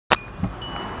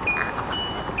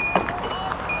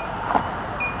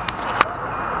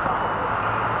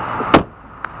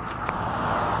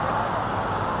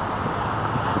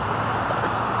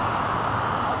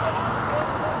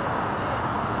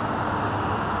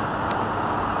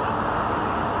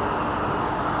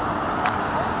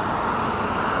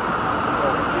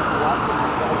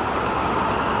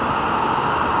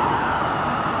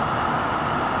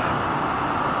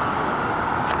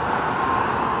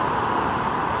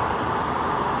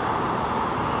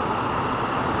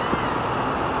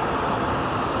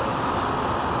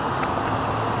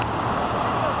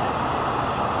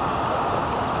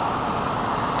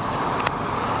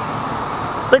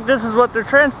think this is what they're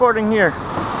transporting here.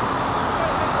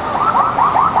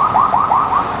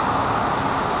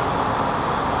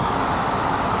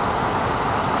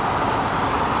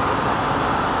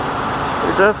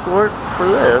 There's escort for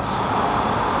this.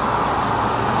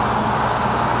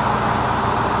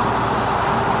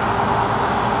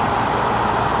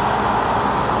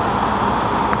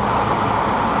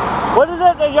 What is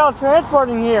it that y'all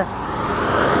transporting here?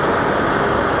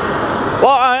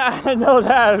 Well, I know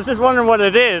that. I was just wondering what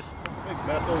it is. Big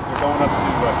vessels are going up to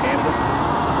Canada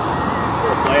for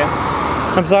a plant.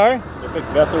 I'm sorry? They're big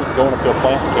vessels going up to a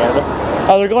plant in Canada.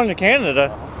 Oh, they're going to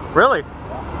Canada? Really?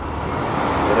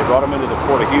 Yeah, they brought them into the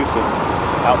port of Houston,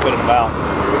 outfitted them out, and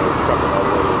they were trucking all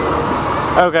the way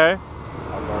to okay.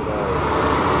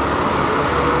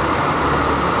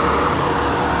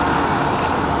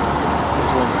 This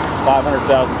one's 500,000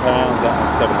 pounds, that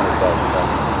one's 700,000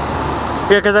 pounds.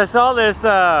 Yeah, because I saw this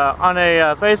on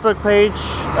a Facebook page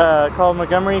called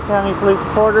Montgomery County Police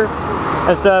Reporter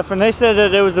and stuff, and they said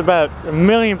that it was about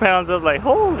 1,000,000 pounds. I was like,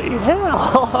 holy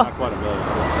hell! Not quite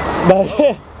 1,000,000. But,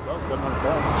 well, 700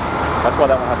 pounds. That's why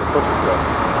that one has a pusher truck.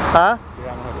 huh? See,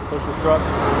 that one has a pusher truck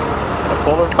and a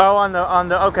puller. Oh, on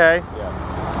the okay. Yeah.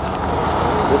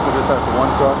 This one just has the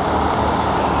one truck.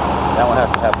 That one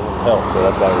has to have a little help, so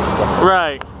that's why we're trucking.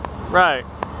 Right, right.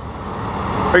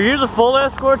 Are you the full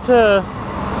escort to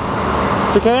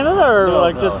Canada, or No,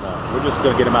 like no, just? No. We're just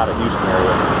gonna get them out of Houston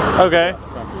area. Okay.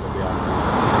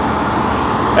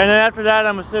 And then after that,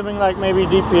 I'm assuming like maybe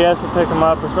DPS will pick them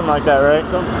up or something like that, right?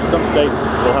 Some states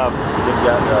will have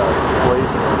employees,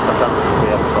 and sometimes they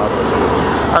have the process.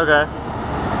 Okay.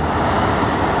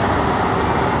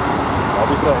 I'll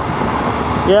be safe.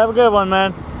 Yeah, have a good one,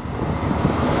 man.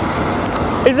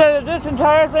 He said that this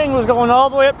entire thing was going all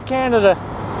the way up to Canada.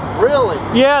 Really?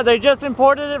 Yeah, they just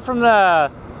imported it from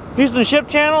the Houston Ship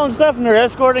Channel and stuff, and they're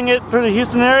escorting it through the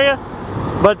Houston area.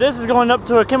 But this is going up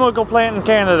to a chemical plant in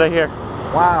Canada here.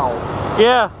 Wow.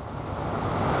 Yeah.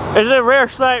 It's a rare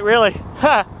sight, really.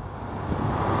 Ha!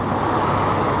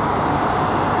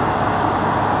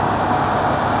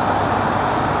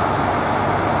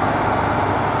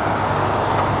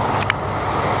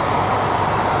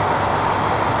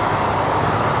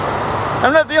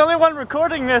 I'm not the only one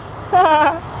recording this.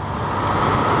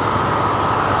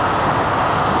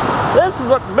 This is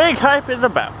what Big Hype is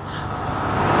about.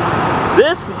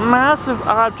 This massive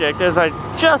object, as I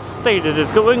just stated,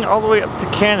 is going all the way up to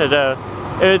Canada.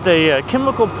 It's a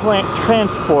chemical plant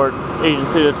transport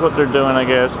agency. That's what they're doing, I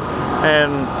guess.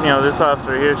 And, you know, this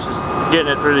officer here is just getting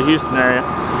it through the Houston area.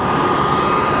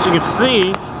 As you can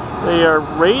see, they are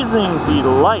raising the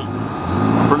lights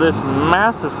for this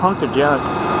massive hunk of junk.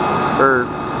 Or,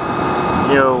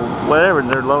 you know, whatever,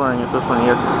 they're lowering it, this one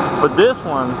here. But this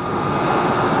one,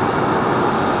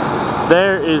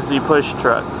 there is the push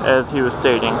truck, as he was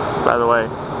stating, by the way.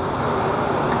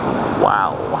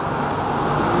 Wow.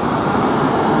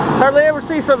 Hardly ever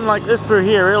see something like this through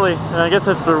here, really. And I guess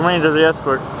that's the remainder of the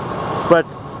escort. But,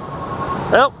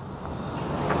 well.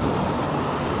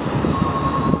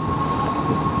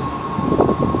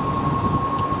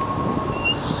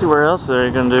 Let's see where else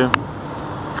they're going to do.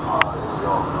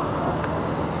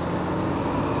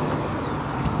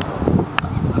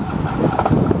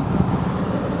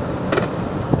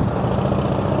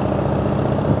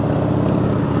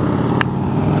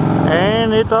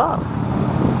 And it's off.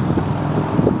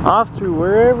 Off to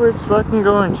wherever it's fucking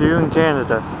going to in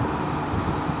Canada.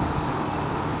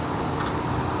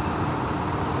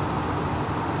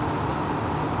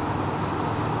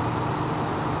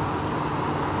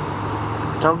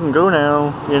 Y'all can go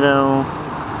now, you know.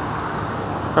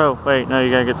 Oh, wait, no, you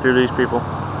gotta get through these people.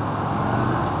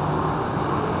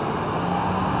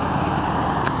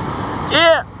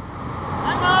 Yeah!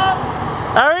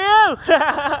 How are you?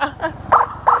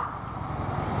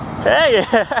 Hey!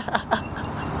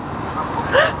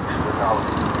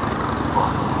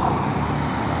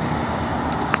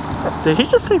 Did he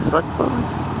just say fuck buddy?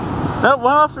 No,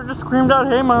 one officer just screamed out,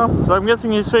 hey mom. So I'm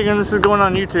guessing he's figuring this is going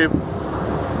on YouTube.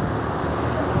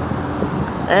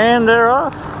 And they're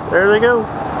off. There they go.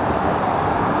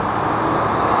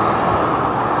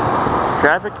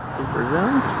 Traffic is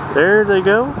resumed. There they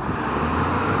go.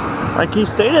 Like he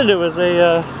stated, it was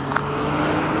a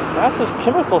massive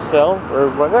chemical cell, or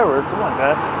whatever, something like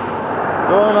that,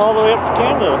 going all the way up to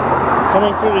Canada.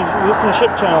 Coming through the Houston Ship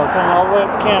Channel, coming all the way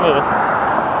up to Canada.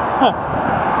 Huh.